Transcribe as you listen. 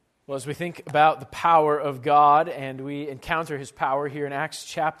Well, as we think about the power of God and we encounter His power here in Acts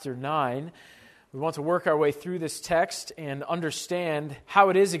chapter 9, we want to work our way through this text and understand how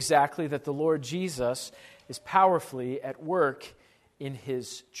it is exactly that the Lord Jesus is powerfully at work in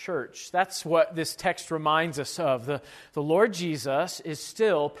His church. That's what this text reminds us of. The Lord Jesus is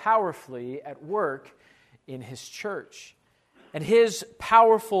still powerfully at work in His church. And His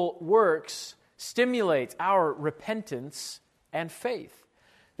powerful works stimulate our repentance and faith.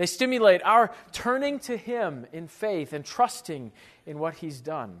 They stimulate our turning to Him in faith and trusting in what He's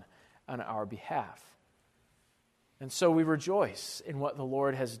done on our behalf. And so we rejoice in what the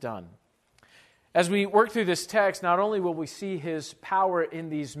Lord has done. As we work through this text, not only will we see His power in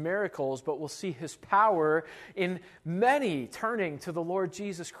these miracles, but we'll see His power in many turning to the Lord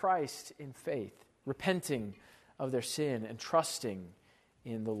Jesus Christ in faith, repenting of their sin and trusting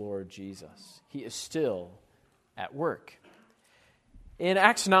in the Lord Jesus. He is still at work. In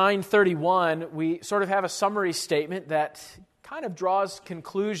Acts 9:31, we sort of have a summary statement that kind of draws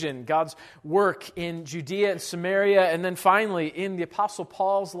conclusion, God's work in Judea and Samaria, and then finally in the Apostle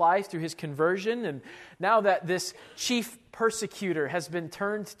Paul's life through his conversion. And now that this chief persecutor has been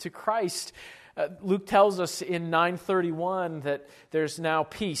turned to Christ, Luke tells us in 9:31 that there's now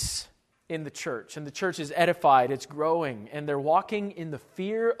peace in the church, and the church is edified, it's growing, and they're walking in the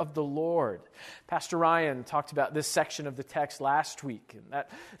fear of the Lord. Pastor Ryan talked about this section of the text last week, and that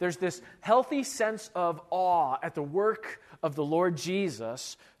there's this healthy sense of awe at the work of the Lord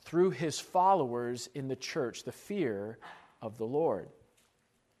Jesus through His followers in the church, the fear of the Lord.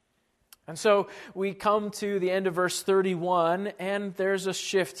 And so we come to the end of verse 31, and there's a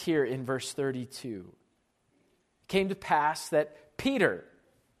shift here in verse 32. It came to pass that Peter,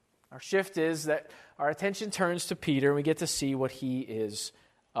 our shift is that our attention turns to Peter and we get to see what he is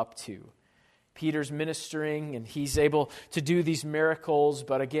up to. Peter's ministering and he's able to do these miracles,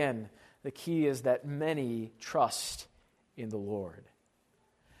 but again, the key is that many trust in the Lord.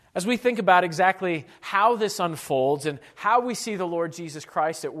 As we think about exactly how this unfolds and how we see the Lord Jesus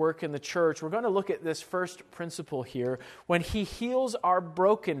Christ at work in the church, we're going to look at this first principle here. When He heals our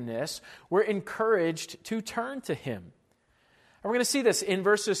brokenness, we're encouraged to turn to Him. And we're going to see this in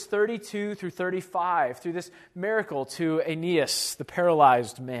verses 32 through 35 through this miracle to Aeneas, the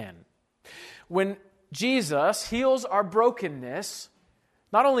paralyzed man. When Jesus heals our brokenness,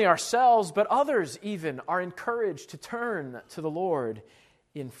 not only ourselves, but others even are encouraged to turn to the Lord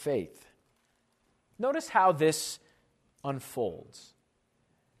in faith. Notice how this unfolds.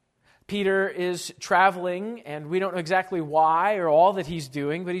 Peter is traveling, and we don't know exactly why or all that he's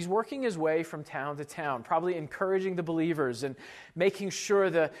doing, but he's working his way from town to town, probably encouraging the believers and making sure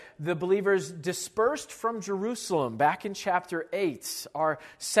the believers dispersed from Jerusalem back in chapter 8 are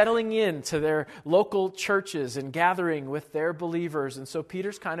settling into their local churches and gathering with their believers. And so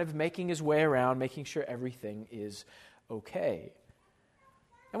Peter's kind of making his way around, making sure everything is okay.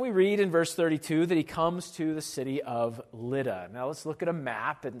 And we read in verse 32 that he comes to the city of Lydda. Now let's look at a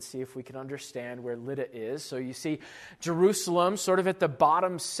map and see if we can understand where Lydda is. So you see Jerusalem sort of at the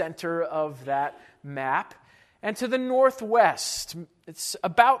bottom center of that map. And to the northwest, it's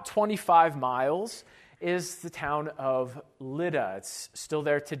about 25 miles, is the town of Lydda. It's still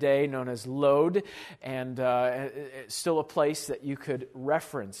there today, known as Lod, and it's still a place that you could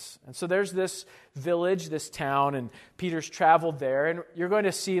reference. And so there's this village, this town, and Peter's traveled there. And you're going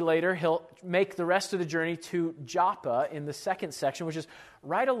to see later he'll make the rest of the journey to Joppa in the second section, which is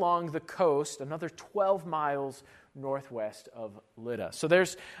right along the coast, another 12 miles northwest of Lydda. So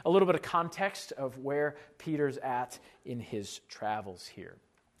there's a little bit of context of where Peter's at in his travels here.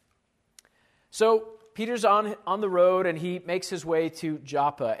 So Peter's on the road, and he makes his way to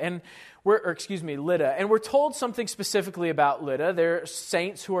Joppa, Lydda. And we're told something specifically about Lydda. There are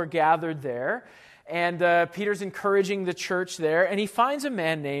saints who are gathered there, and Peter's encouraging the church there, and he finds a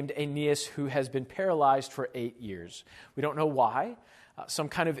man named Aeneas who has been paralyzed for 8 years. We don't know why. Some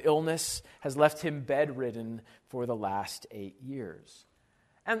kind of illness has left him bedridden for the last 8 years.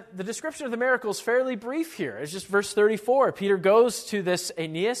 And the description of the miracle is fairly brief here. It's just verse 34. Peter goes to this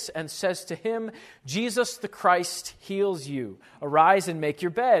Aeneas and says to him, "Jesus the Christ heals you. Arise and make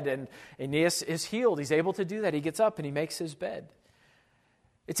your bed." And Aeneas is healed. He's able to do that. He gets up and he makes his bed.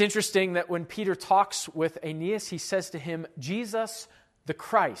 It's interesting that when Peter talks with Aeneas, he says to him, "Jesus the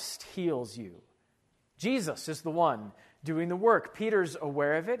Christ heals you." Jesus is the one doing the work. Peter's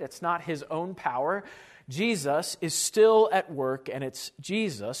aware of it. It's not his own power. Jesus is still at work, and it's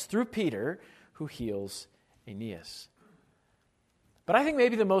Jesus, through Peter, who heals Aeneas. But I think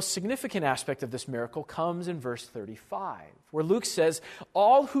maybe the most significant aspect of this miracle comes in verse 35, where Luke says,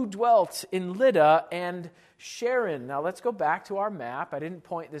 "All who dwelt in Lydda and Sharon. Now let's go back to our map. I didn't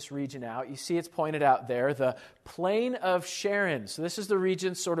point this region out. You see it's pointed out there, the plain of Sharon. So this is the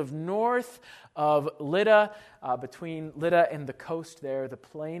region sort of north of Lydda, between Lydda and the coast there, the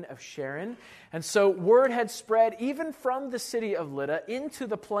plain of Sharon. And so word had spread even from the city of Lydda into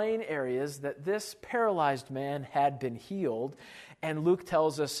the plain areas that this paralyzed man had been healed. And Luke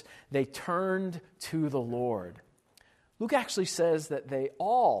tells us they turned to the Lord. Luke actually says that they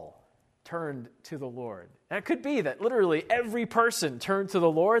all turned to the Lord. And it could be that literally every person turned to the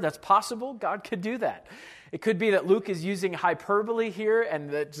Lord. That's possible. God could do that. It could be that Luke is using hyperbole here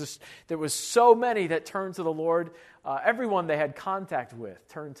and that just there was so many that turned to the Lord. Everyone they had contact with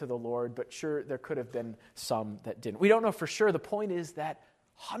turned to the Lord, but sure, there could have been some that didn't. We don't know for sure. The point is that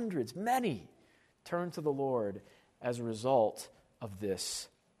hundreds, many, turned to the Lord as a result of this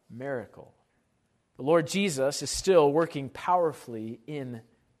miracle. The Lord Jesus is still working powerfully in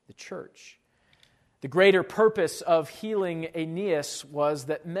the church. The greater purpose of healing Aeneas was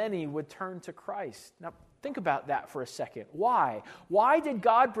that many would turn to Christ. Now, think about that for a second. Why? Why did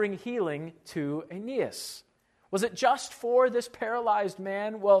God bring healing to Aeneas? Was it just for this paralyzed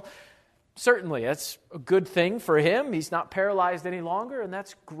man? Well, certainly, that's a good thing for him. He's not paralyzed any longer, and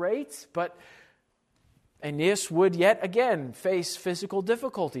that's great, but Aeneas would yet again face physical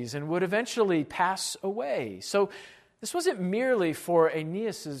difficulties and would eventually pass away. So this wasn't merely for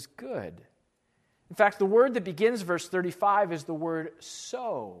Aeneas' good. In fact, the word that begins verse 35 is the word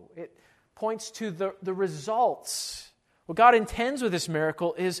so. It points to the results. What God intends with this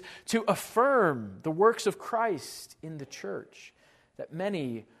miracle is to affirm the works of Christ in the church, that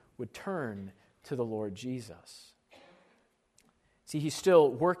many would turn to the Lord Jesus. See, he's still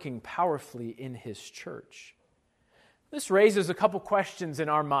working powerfully in his church. This raises a couple questions in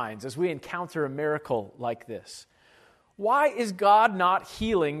our minds as we encounter a miracle like this. Why is God not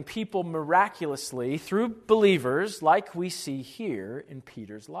healing people miraculously through believers like we see here in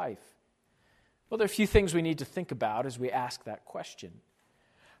Peter's life? Well, there are a few things we need to think about as we ask that question.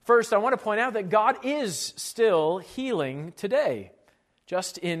 First, I want to point out that God is still healing today,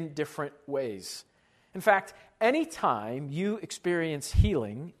 just in different ways. In fact, anytime you experience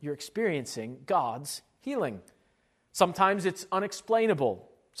healing, you're experiencing God's healing. Sometimes it's unexplainable.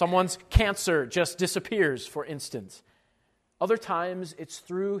 Someone's cancer just disappears, for instance. Other times it's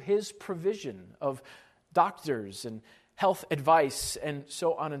through His provision of doctors and health advice and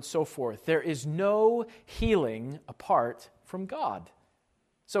so on and so forth. There is no healing apart from God.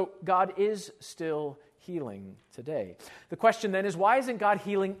 So God is still healing today. The question then is, why isn't God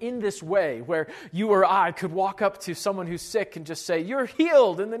healing in this way, where you or I could walk up to someone who's sick and just say, "You're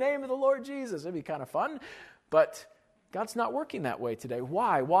healed in the name of the Lord Jesus"? It'd be kind of fun, but God's not working that way today.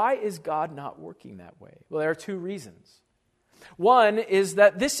 Why? Why is God not working that way? Well, there are two reasons. One is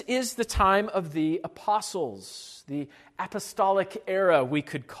that this is the time of the apostles, the apostolic era, we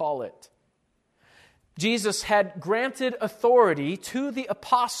could call it. Jesus had granted authority to the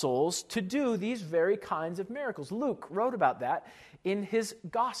apostles to do these very kinds of miracles. Luke wrote about that in his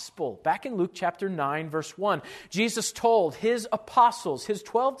gospel. Back in Luke chapter 9, verse 1, Jesus told his apostles, his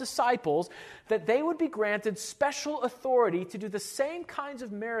 12 disciples, that they would be granted special authority to do the same kinds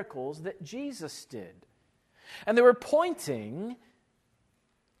of miracles that Jesus did. And they were pointing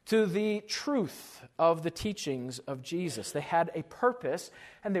to the truth of the teachings of Jesus. They had a purpose,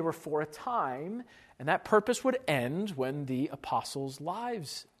 and they were for a time, and that purpose would end when the apostles'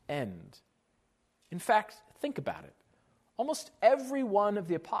 lives end. In fact, think about it. Almost every one of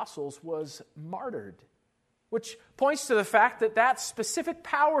the apostles was martyred, which points to the fact that that specific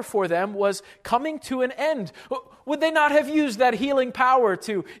power for them was coming to an end. Would they not have used that healing power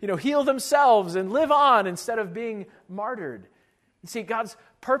to, heal themselves and live on instead of being martyred? You see, God's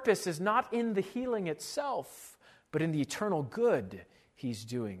purpose is not in the healing itself, but in the eternal good He's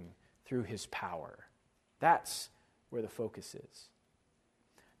doing through His power. That's where the focus is.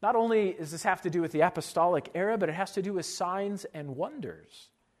 Not only does this have to do with the apostolic era, but it has to do with signs and wonders.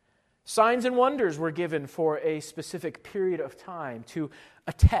 Signs and wonders were given for a specific period of time to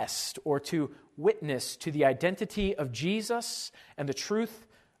attest or to witness to the identity of Jesus and the truth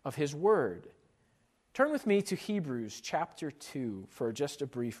of His Word. Turn with me to Hebrews chapter 2 for just a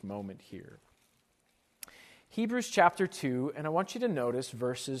brief moment here. Hebrews chapter 2, and I want you to notice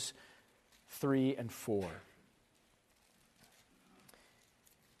verses 3 and 4.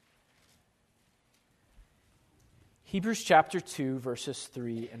 Hebrews chapter 2, verses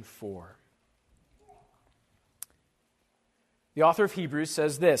 3 and 4. The author of Hebrews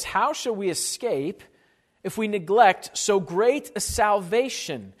says this: "How shall we escape if we neglect so great a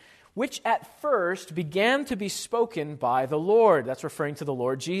salvation, which at first began to be spoken by the Lord. That's referring to the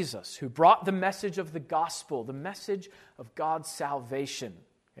Lord Jesus, who brought the message of the gospel, the message of God's salvation.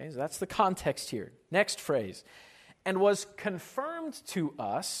 Okay, so that's the context here. Next phrase. And was confirmed to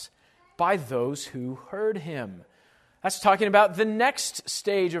us by those who heard him. That's talking about the next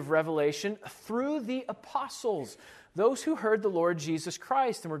stage of revelation through the apostles, those who heard the Lord Jesus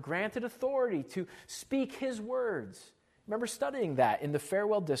Christ and were granted authority to speak his words. Remember studying that in the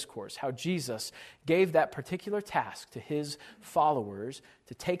farewell discourse, how Jesus gave that particular task to his followers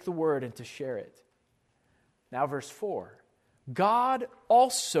to take the word and to share it. Now verse 4. God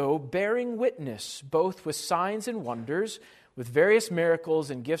also bearing witness, both with signs and wonders, with various miracles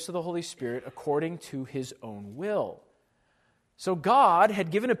and gifts of the Holy Spirit, according to his own will. So God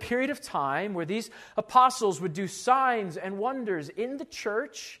had given a period of time where these apostles would do signs and wonders in the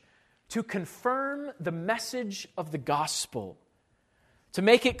church to confirm the message of the gospel, to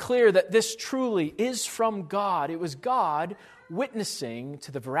make it clear that this truly is from God. It was God witnessing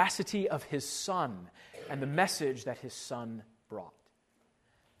to the veracity of his Son and the message that his Son brought.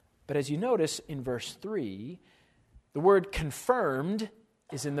 But as you notice in verse 3, the word confirmed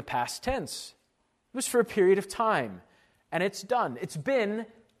is in the past tense. It was for a period of time, and it's done. It's been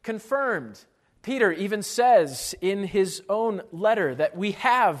confirmed. Peter even says in his own letter that we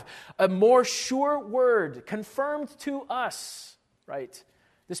have a more sure word confirmed to us, right?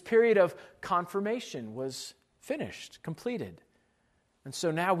 This period of confirmation was finished, completed. And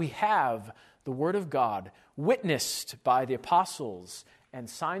so now we have the word of God witnessed by the apostles and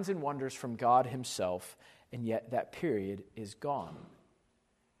signs and wonders from God himself, and yet that period is gone.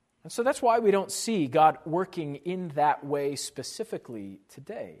 And so that's why we don't see God working in that way specifically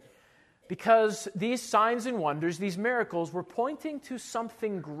today. Because these signs and wonders, these miracles, were pointing to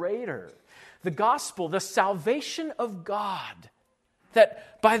something greater. The gospel, the salvation of God.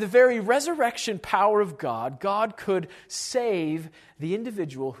 That by the very resurrection power of God, God could save the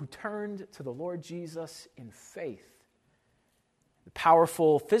individual who turned to the Lord Jesus in faith. The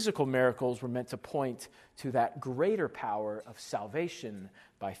powerful physical miracles were meant to point to that greater power of salvation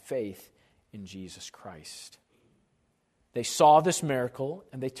by faith in Jesus Christ. They saw this miracle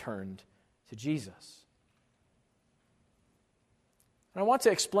and they turned to Jesus. And I want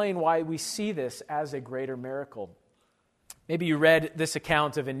to explain why we see this as a greater miracle. Maybe you read this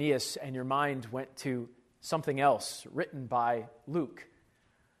account of Aeneas and your mind went to something else written by Luke.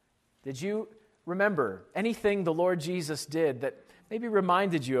 Did you remember anything the Lord Jesus did that maybe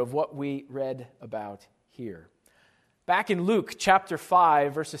reminded you of what we read about here? Back in Luke chapter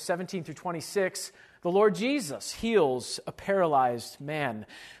 5, verses 17 through 26, the Lord Jesus heals a paralyzed man.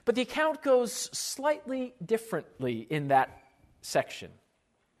 But the account goes slightly differently in that section.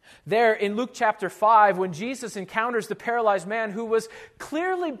 There in Luke chapter 5, when Jesus encounters the paralyzed man who was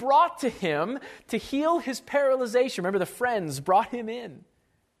clearly brought to him to heal his paralyzation. Remember, the friends brought him in.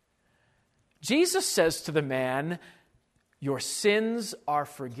 Jesus says to the man, "Your sins are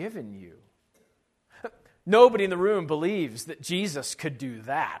forgiven you." Nobody in the room believes that Jesus could do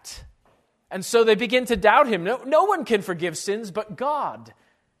that. And so they begin to doubt him. No one can forgive sins but God.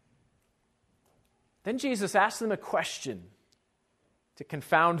 Then Jesus asks them a question to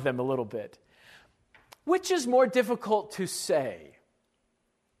confound them a little bit. Which is more difficult to say?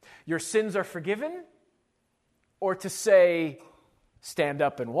 Your sins are forgiven? Or to say, stand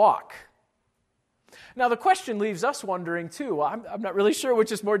up and walk? Now the question leaves us wondering too. Well, I'm not really sure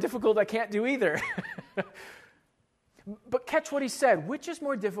which is more difficult. I can't do either. But catch what he said. Which is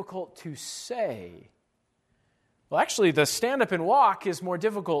more difficult to say? Well, actually, the stand up and walk is more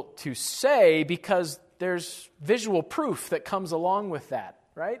difficult to say because there's visual proof that comes along with that,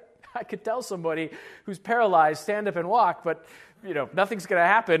 right? I could tell somebody who's paralyzed, stand up and walk, but nothing's going to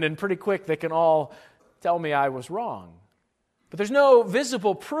happen, and pretty quick they can all tell me I was wrong. But there's no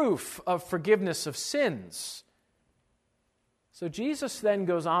visible proof of forgiveness of sins. So Jesus then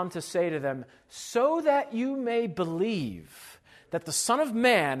goes on to say to them, so that you may believe that the Son of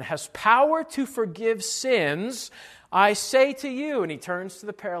Man has power to forgive sins, I say to you, and he turns to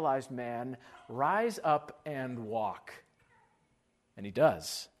the paralyzed man, rise up and walk. And he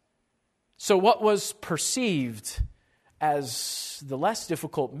does. So what was perceived as the less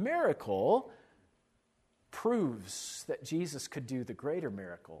difficult miracle proves that Jesus could do the greater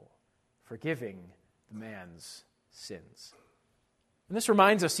miracle, forgiving the man's sins. And this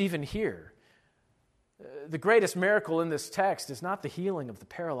reminds us even here, the greatest miracle in this text is not the healing of the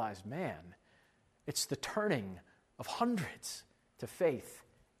paralyzed man. It's the turning of hundreds to faith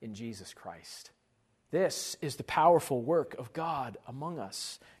in Jesus Christ. This is the powerful work of God among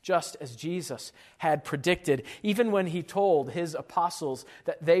us, just as Jesus had predicted, even when he told his apostles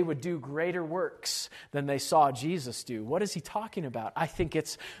that they would do greater works than they saw Jesus do. What is he talking about? I think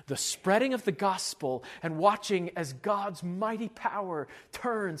it's the spreading of the gospel and watching as God's mighty power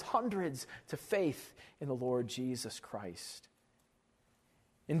turns hundreds to faith in the Lord Jesus Christ.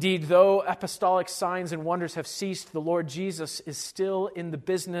 Indeed, though apostolic signs and wonders have ceased, the Lord Jesus is still in the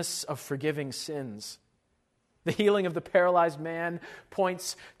business of forgiving sins. The healing of the paralyzed man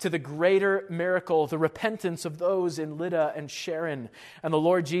points to the greater miracle, the repentance of those in Lydda and Sharon. And the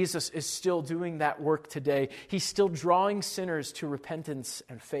Lord Jesus is still doing that work today. He's still drawing sinners to repentance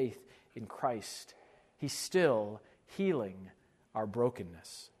and faith in Christ. He's still healing our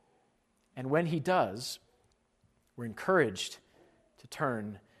brokenness. And when he does, we're encouraged to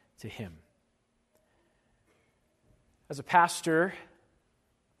turn to him. As a pastor,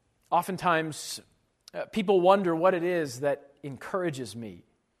 oftentimes people wonder what it is that encourages me.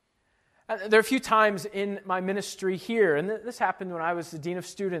 There are a few times in my ministry here, and this happened when I was the dean of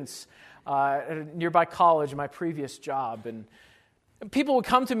students at a nearby college in my previous job, and people would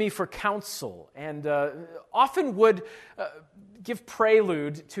come to me for counsel and often would give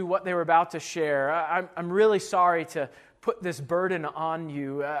prelude to what they were about to share. I'm really sorry to put this burden on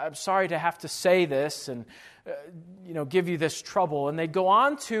you. I'm sorry to have to say this and give you this trouble. And they'd go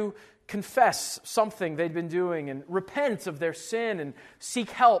on to confess something they'd been doing and repent of their sin and seek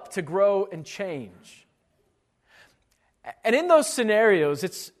help to grow and change. And in those scenarios,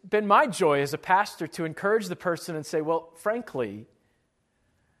 it's been my joy as a pastor to encourage the person and say, well, frankly,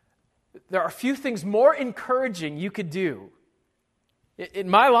 there are a few things more encouraging you could do in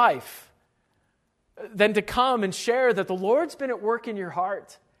my life than to come and share that the Lord's been at work in your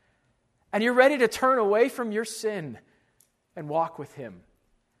heart and you're ready to turn away from your sin and walk with him.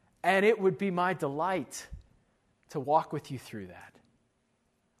 And it would be my delight to walk with you through that.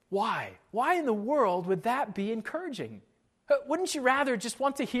 Why? Why in the world would that be encouraging? Wouldn't you rather just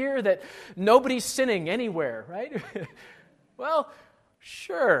want to hear that nobody's sinning anywhere, right? Well,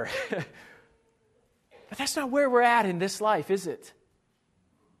 sure. But that's not where we're at in this life, is it?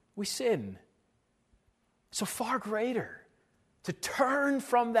 We sin. So far greater to turn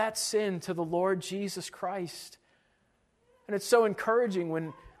from that sin to the Lord Jesus Christ. And it's so encouraging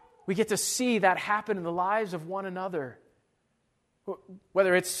when we get to see that happen in the lives of one another.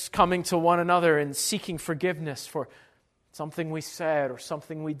 Whether it's coming to one another and seeking forgiveness for something we said or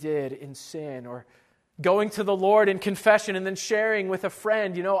something we did in sin, or going to the Lord in confession and then sharing with a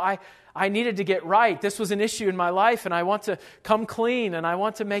friend, I needed to get right. This was an issue in my life and I want to come clean and I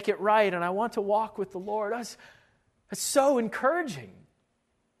want to make it right and I want to walk with the Lord. That's so encouraging.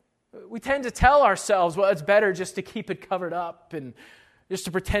 We tend to tell ourselves, well, it's better just to keep it covered up and just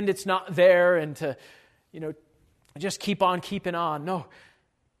to pretend it's not there and to, just keep on keeping on. No.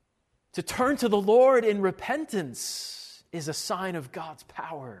 To turn to the Lord in repentance is a sign of God's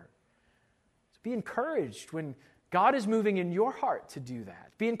power. So be encouraged when God is moving in your heart to do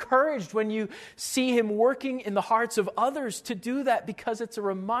that. Be encouraged when you see him working in the hearts of others to do that, because it's a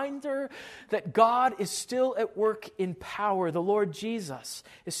reminder that God is still at work in power. The Lord Jesus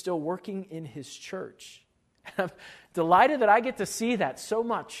is still working in his church. And I'm delighted that I get to see that so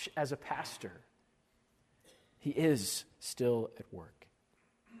much as a pastor. He is still at work.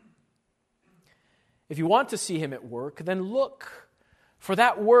 If you want to see him at work, then look for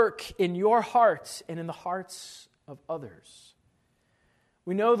that work in your heart and in the hearts of others.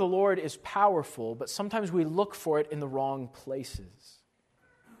 We know the Lord is powerful, but sometimes we look for it in the wrong places.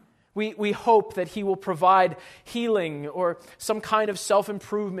 We hope that he will provide healing or some kind of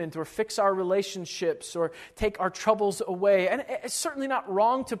self-improvement or fix our relationships or take our troubles away. And it's certainly not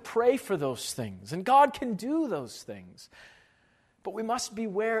wrong to pray for those things, and God can do those things. But we must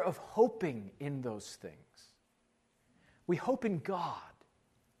beware of hoping in those things. We hope in God.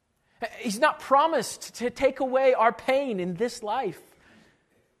 He's not promised to take away our pain in this life.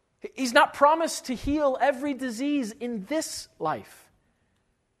 He's not promised to heal every disease in this life.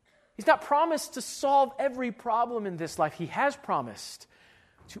 He's not promised to solve every problem in this life. He has promised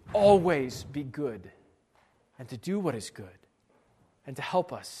to always be good and to do what is good and to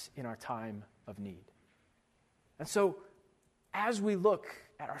help us in our time of need. And so, as we look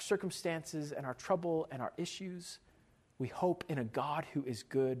at our circumstances and our trouble and our issues, we hope in a God who is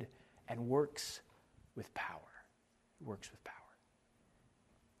good and works with power. Works with power.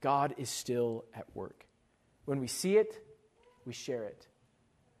 God is still at work. When we see it, we share it.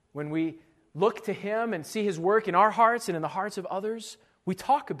 When we look to him and see his work in our hearts and in the hearts of others, we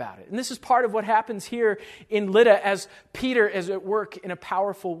talk about it. And this is part of what happens here in Lydda as Peter is at work in a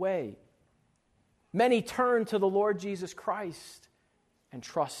powerful way. Many turn to the Lord Jesus Christ and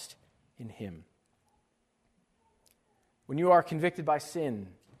trust in Him. When you are convicted by sin,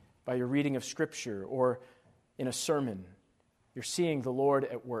 by your reading of Scripture or in a sermon, you're seeing the Lord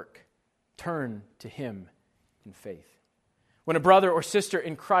at work. Turn to Him in faith. When a brother or sister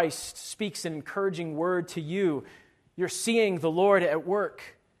in Christ speaks an encouraging word to you, you're seeing the Lord at work.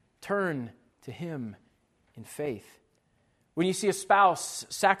 Turn to Him in faith. When you see a spouse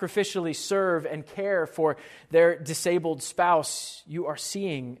sacrificially serve and care for their disabled spouse, you are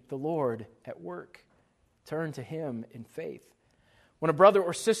seeing the Lord at work. Turn to Him in faith. When a brother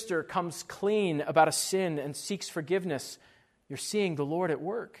or sister comes clean about a sin and seeks forgiveness, you're seeing the Lord at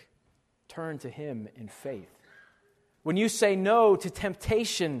work. Turn to Him in faith. When you say no to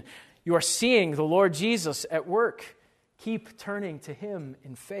temptation, you are seeing the Lord Jesus at work. Keep turning to Him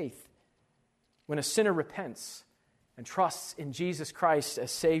in faith. When a sinner repents and trusts in Jesus Christ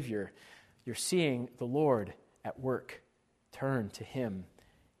as Savior, you're seeing the Lord at work. Turn to Him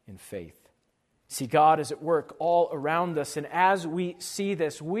in faith. See, God is at work all around us, and as we see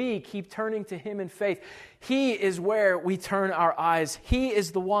this, we keep turning to Him in faith. He is where we turn our eyes. He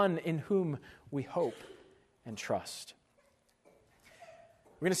is the one in whom we hope and trust.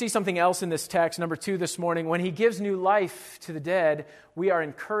 We're going to see something else in this text, number 2 this morning. When He gives new life to the dead, we are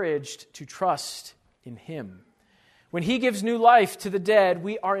encouraged to trust in Him. When He gives new life to the dead,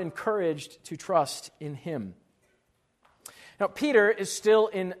 we are encouraged to trust in Him. Now, Peter is still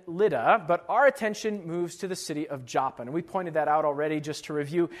in Lydda, but our attention moves to the city of Joppa. And we pointed that out already just to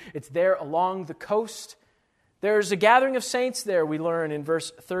review. It's there along the coast. There's a gathering of saints there, we learn in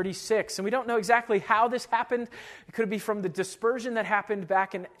verse 36. And we don't know exactly how this happened. It could be from the dispersion that happened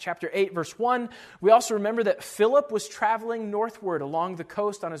back in chapter 8, verse 1. We also remember that Philip was traveling northward along the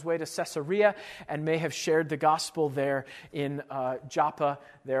coast on his way to Caesarea and may have shared the gospel there in Joppa,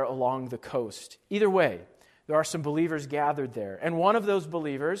 there along the coast. Either way, there are some believers gathered there. And one of those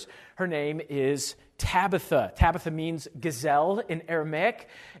believers, her name is Tabitha. Tabitha means gazelle in Aramaic,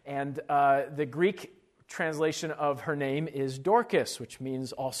 and the Greek translation of her name is Dorcas, which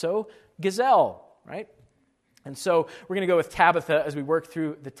means also gazelle, right? And so we're going to go with Tabitha as we work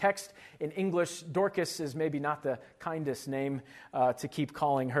through the text. In English, Dorcas is maybe not the kindest name to keep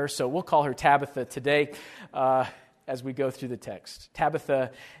calling her, so we'll call her Tabitha today as we go through the text.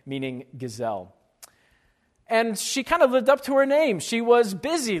 Tabitha meaning gazelle. And she kind of lived up to her name. She was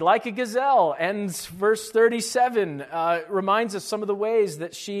busy like a gazelle. And verse 37 reminds us some of the ways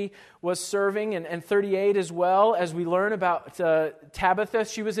that she was serving. And 38 as well, as we learn about Tabitha,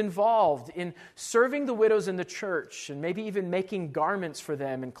 she was involved in serving the widows in the church and maybe even making garments for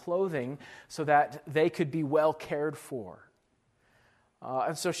them and clothing so that they could be well cared for.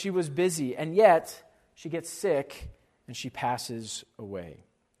 And so she was busy. And yet, she gets sick and she passes away.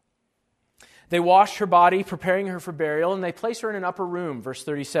 They wash her body, preparing her for burial, and they place her in an upper room, verse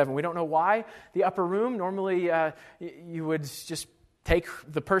 37. We don't know why the upper room. Normally, you would just take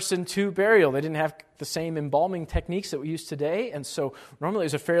the person to burial. They didn't have the same embalming techniques that we use today, and so normally it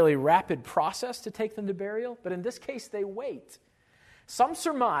was a fairly rapid process to take them to burial, but in this case, they wait. Some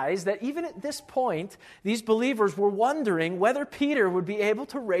surmise that even at this point, these believers were wondering whether Peter would be able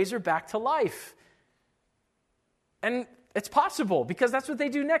to raise her back to life. And it's possible, because that's what they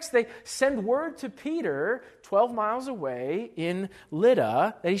do next. They send word to Peter, 12 miles away in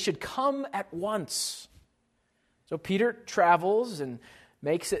Lydda, that he should come at once. So Peter travels and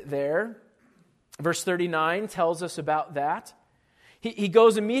makes it there. Verse 39 tells us about that. He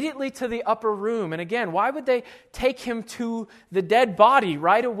goes immediately to the upper room. And again, why would they take him to the dead body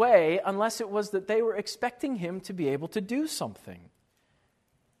right away unless it was that they were expecting him to be able to do something?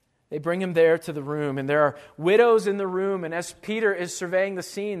 They bring him there to the room, and there are widows in the room, and as Peter is surveying the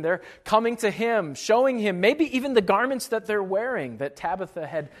scene, they're coming to him, showing him maybe even the garments that they're wearing that Tabitha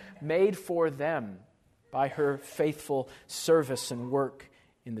had made for them by her faithful service and work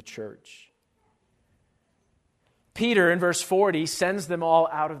in the church. Peter, in verse 40, sends them all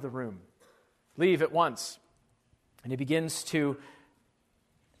out of the room. Leave at once. And he begins to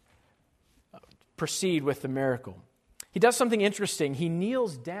proceed with the miracle. He does something interesting. He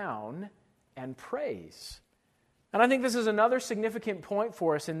kneels down and prays. And I think this is another significant point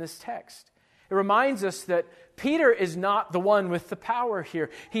for us in this text. It reminds us that Peter is not the one with the power here.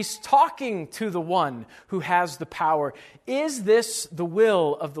 He's talking to the one who has the power. Is this the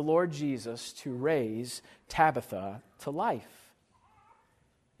will of the Lord Jesus to raise Tabitha to life?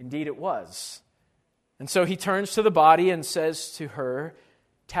 Indeed it was. And so he turns to the body and says to her,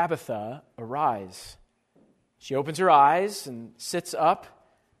 "Tabitha, arise." She opens her eyes and sits up.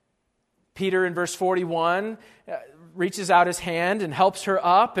 Peter, in verse 41, reaches out his hand and helps her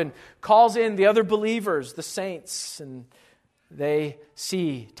up and calls in the other believers, the saints, and they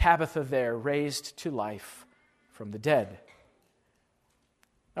see Tabitha there, raised to life from the dead.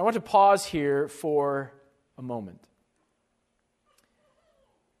 I want to pause here for a moment.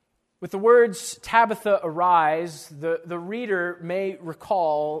 With the words, Tabitha, arise, the reader may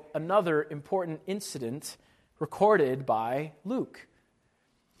recall another important incident recorded by Luke.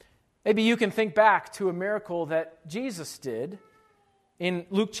 Maybe you can think back to a miracle that Jesus did in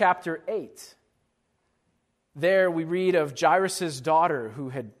Luke chapter 8. There we read of Jairus' daughter who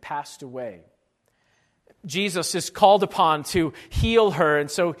had passed away. Jesus is called upon to heal her,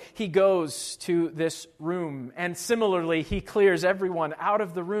 and so he goes to this room. And similarly, he clears everyone out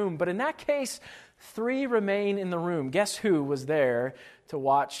of the room. But in that case, 3 remain in the room. Guess who was there to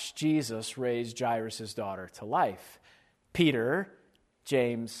watch Jesus raise Jairus' daughter to life? Peter,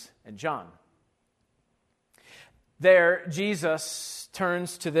 James, and John. There, Jesus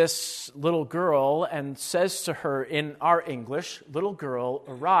turns to this little girl and says to her in our English, "Little girl,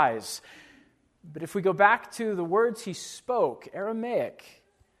 arise." But if we go back to the words he spoke, Aramaic,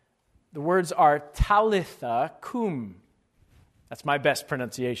 the words are Talitha kum. That's my best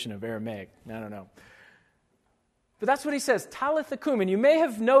pronunciation of Aramaic. I don't know. But that's what he says, Talitha kum. And you may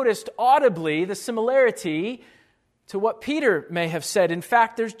have noticed audibly the similarity to what Peter may have said. In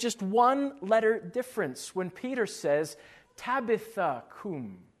fact, there's just one letter difference when Peter says Tabitha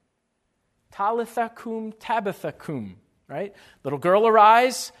kum. Talitha kum, Tabitha kum, right? Little girl,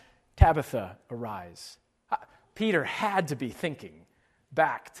 arise. Tabitha, arise. Peter had to be thinking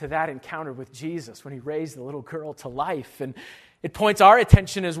back to that encounter with Jesus when he raised the little girl to life. And it points our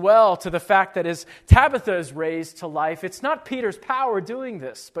attention as well to the fact that as Tabitha is raised to life, it's not Peter's power doing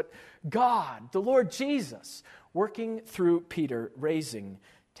this, but God, the Lord Jesus, working through Peter, raising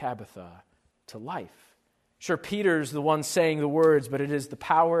Tabitha to life. Sure, Peter's the one saying the words, but it is the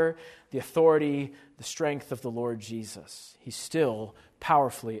power, the authority, the strength of the Lord Jesus. He's still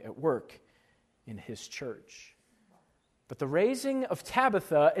powerfully at work in his church. But the raising of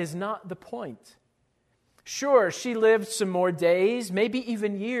Tabitha is not the point. Sure, she lived some more days, maybe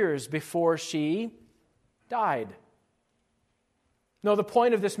even years before she died. No, the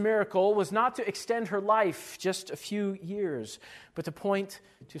point of this miracle was not to extend her life just a few years, but to point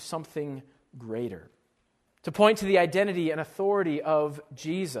to something greater. To point to the identity and authority of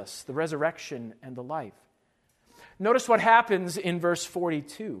Jesus, the resurrection and the life. Notice what happens in verse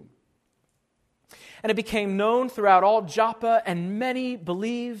 42. And it became known throughout all Joppa, and many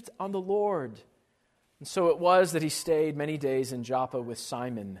believed on the Lord. And so it was that he stayed many days in Joppa with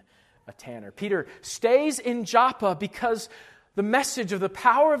Simon, a tanner. Peter stays in Joppa because the message of the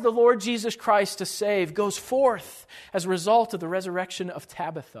power of the Lord Jesus Christ to save goes forth as a result of the resurrection of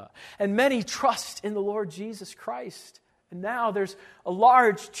Tabitha. And many trust in the Lord Jesus Christ. And now there's a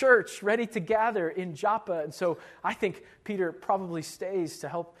large church ready to gather in Joppa. And so I think Peter probably stays to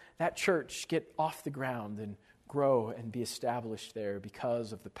help that church get off the ground and grow and be established there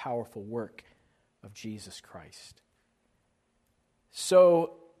because of the powerful work of Jesus Christ.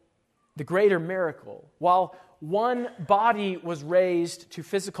 So the greater miracle, while one body was raised to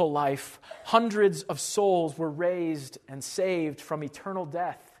physical life, hundreds of souls were raised and saved from eternal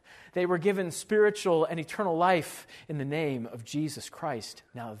death. They were given spiritual and eternal life in the name of Jesus Christ.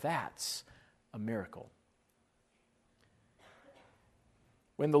 Now that's a miracle.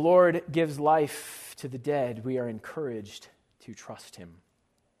 When the Lord gives life to the dead, we are encouraged to trust Him.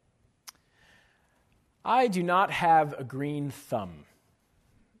 I do not have a green thumb.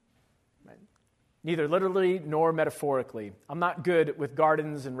 Neither literally nor metaphorically. I'm not good with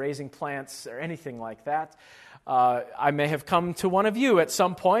gardens and raising plants or anything like that. I may have come to one of you at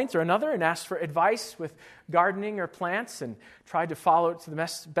some point or another and asked for advice with gardening or plants and tried to follow it to the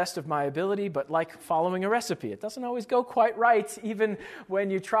best of my ability, but like following a recipe, it doesn't always go quite right, even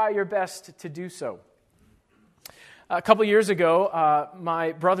when you try your best to do so. A couple years ago,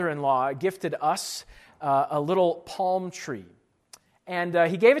 my brother-in-law gifted us a little palm tree. And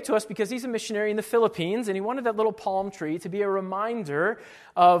he gave it to us because he's a missionary in the Philippines, and he wanted that little palm tree to be a reminder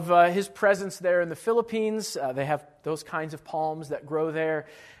of his presence there in the Philippines. They have those kinds of palms that grow there.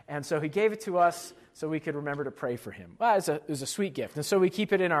 And so he gave it to us so we could remember to pray for him. Well, it was a sweet gift. And so we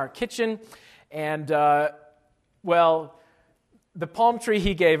keep it in our kitchen. And, the palm tree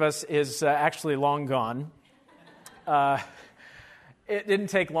he gave us is actually long gone. It didn't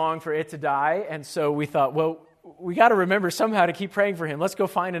take long for it to die. And so we thought, well, we got to remember somehow to keep praying for him. Let's go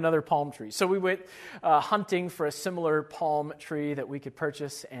find another palm tree. So we went hunting for a similar palm tree that we could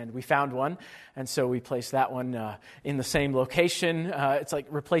purchase, and we found one. And so we placed that one in the same location. It's like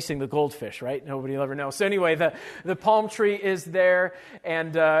replacing the goldfish, right? Nobody will ever know. So anyway, the palm tree is there,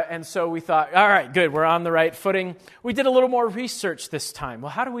 and so we thought, all right, good, we're on the right footing. We did a little more research this time.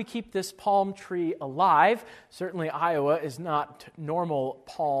 Well, how do we keep this palm tree alive? Certainly Iowa is not normal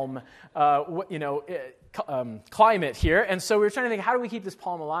palm, climate here. And so we were trying to think, how do we keep this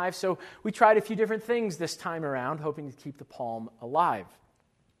palm alive? So we tried a few different things this time around, hoping to keep the palm alive.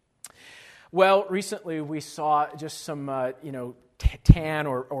 Well, recently we saw just some, tan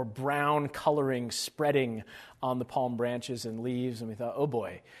or brown coloring spreading on the palm branches and leaves, and we thought, oh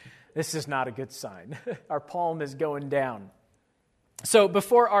boy, this is not a good sign. Our palm is going down. So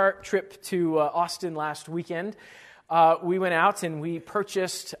before our trip to Austin last weekend, we went out and we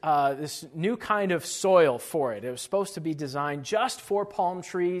purchased this new kind of soil for it. It was supposed to be designed just for palm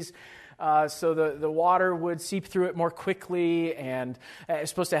trees, so the water would seep through it more quickly, and it's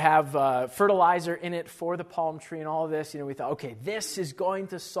supposed to have fertilizer in it for the palm tree and all of this. We thought, okay, this is going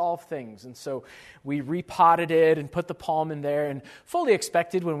to solve things. And so we repotted it and put the palm in there, and fully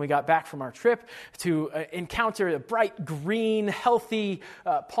expected when we got back from our trip to encounter a bright green, healthy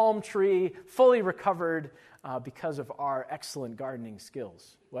palm tree, fully recovered because of our excellent gardening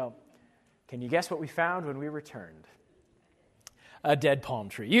skills. Well, can you guess what we found when we returned? A dead palm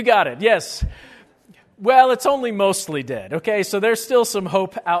tree. You got it, yes. Well, it's only mostly dead, okay? So there's still some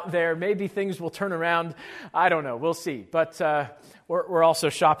hope out there. Maybe things will turn around. I don't know. We'll see. But we're also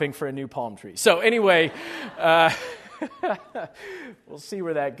shopping for a new palm tree. So anyway, we'll see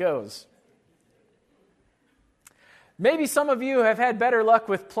where that goes. Maybe some of you have had better luck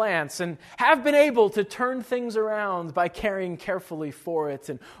with plants and have been able to turn things around by caring carefully for it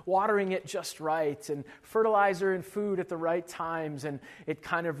and watering it just right and fertilizer and food at the right times, and it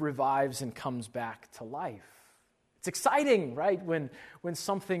kind of revives and comes back to life. It's exciting, right, when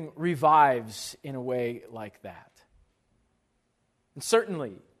something revives in a way like that. And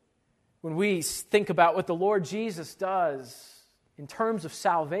certainly, when we think about what the Lord Jesus does in terms of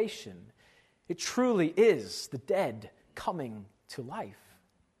salvation, it truly is the dead coming to life.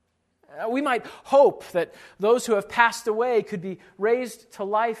 We might hope that those who have passed away could be raised to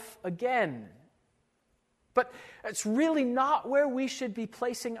life again. But it's really not where we should be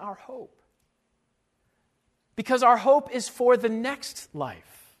placing our hope. Because our hope is for the next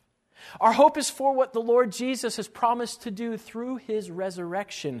life. Our hope is for what the Lord Jesus has promised to do through his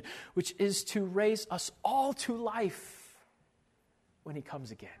resurrection, which is to raise us all to life when he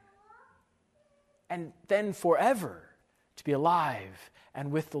comes again. And then forever to be alive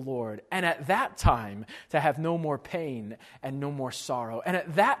and with the Lord. And at that time to have no more pain and no more sorrow. And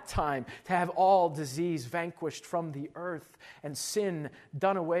at that time to have all disease vanquished from the earth and sin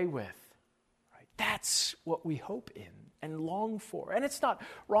done away with. Right? That's what we hope in and long for. And it's not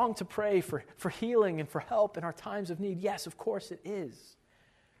wrong to pray for healing and for help in our times of need. Yes, of course it is.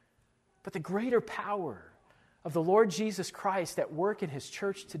 But the greater power of the Lord Jesus Christ at work in his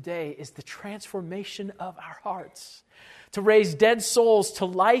church today is the transformation of our hearts, to raise dead souls to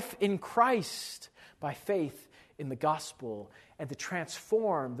life in Christ by faith in the gospel, and to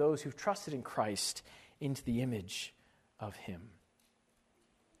transform those who've trusted in Christ into the image of him.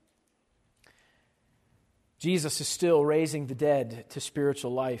 Jesus is still raising the dead to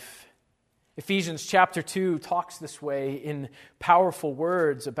spiritual life. Ephesians chapter 2 talks this way in powerful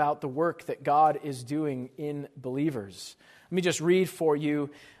words about the work that God is doing in believers. Let me just read for you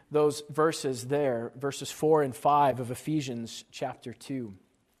those verses there, verses 4 and 5 of Ephesians chapter 2.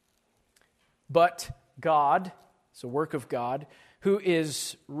 But God, it's a work of God, who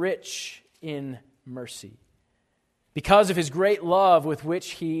is rich in mercy, because of his great love with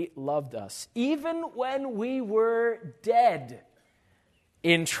which he loved us, even when we were dead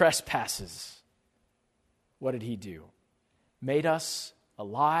in trespasses. What did he do? Made us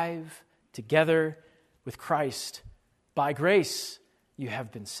alive together with Christ. By grace you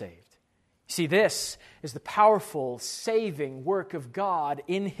have been saved. See, this is the powerful saving work of God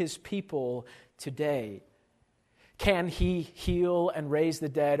in his people today. Can he heal and raise the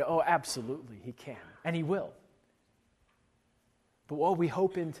dead? Oh, absolutely, he can. And he will. But what we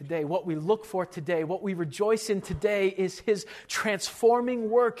hope in today, what we look for today, what we rejoice in today is his transforming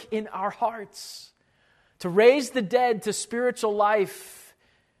work in our hearts to raise the dead to spiritual life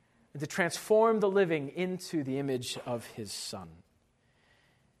and to transform the living into the image of his Son.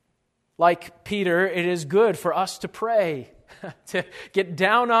 Like Peter, it is good for us to pray, to get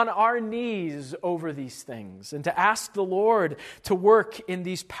down on our knees over these things and to ask the Lord to work in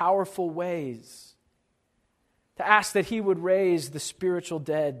these powerful ways. to ask that He would raise the spiritual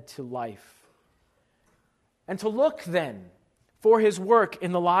dead to life, and to look then for His work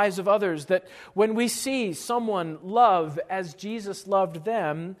in the lives of others, that when we see someone love as Jesus loved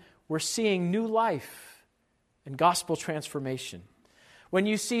them, we're seeing new life and gospel transformation. When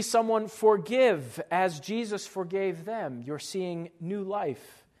you see someone forgive as Jesus forgave them, you're seeing new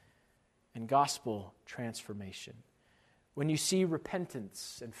life and gospel transformation. When you see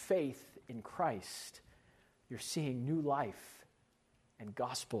repentance and faith in Christ, you're seeing new life and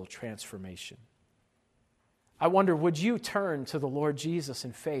gospel transformation. I wonder, would you turn to the Lord Jesus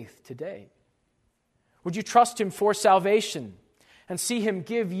in faith today? Would you trust Him for salvation and see Him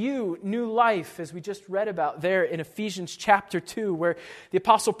give you new life, as we just read about there in Ephesians chapter 2, where the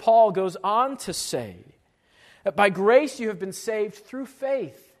Apostle Paul goes on to say that by grace you have been saved through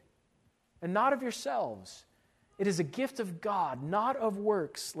faith, and not of yourselves. It is a gift of God, not of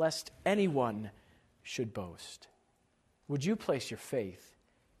works, lest anyone should boast. Would you place your faith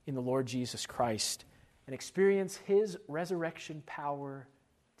in the Lord Jesus Christ and experience His resurrection power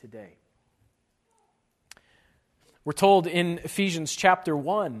today? We're told in Ephesians chapter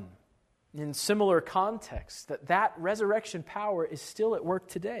 1, in similar context, that resurrection power is still at work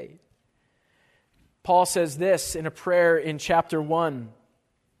today. Paul says this in a prayer in chapter 1,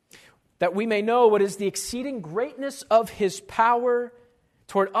 that we may know what is the exceeding greatness of His power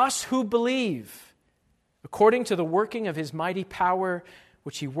toward us who believe, according to the working of His mighty power,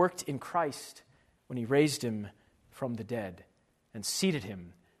 which He worked in Christ when He raised Him from the dead and seated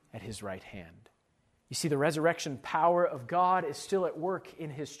Him at His right hand. You see, the resurrection power of God is still at work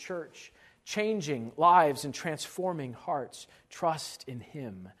in His church, changing lives and transforming hearts. Trust in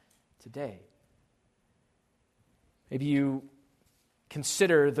Him today. Maybe you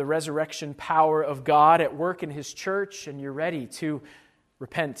consider the resurrection power of God at work in His church, and you're ready to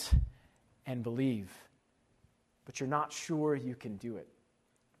repent and believe, but you're not sure you can do it.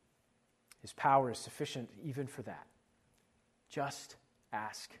 His power is sufficient even for that. Just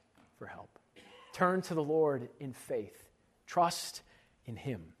ask for help. Turn to the Lord in faith. Trust in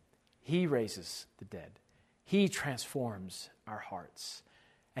Him. He raises the dead. He transforms our hearts.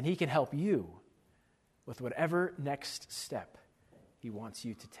 And He can help you with whatever next step He wants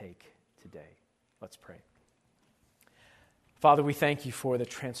you to take today. Let's pray. Father, we thank You for the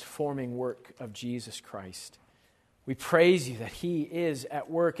transforming work of Jesus Christ. We praise You that He is at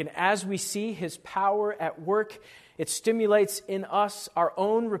work. And as we see His power at work, it stimulates in us our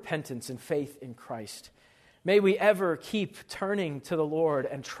own repentance and faith in Christ. May we ever keep turning to the Lord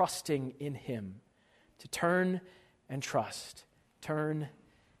and trusting in Him. To turn and trust. Turn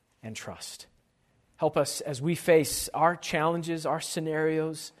and trust. Help us as we face our challenges, our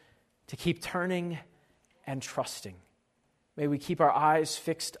scenarios, to keep turning and trusting. May we keep our eyes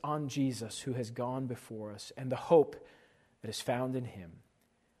fixed on Jesus, who has gone before us, and the hope that is found in Him.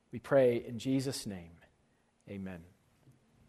 We pray in Jesus' name. Amen.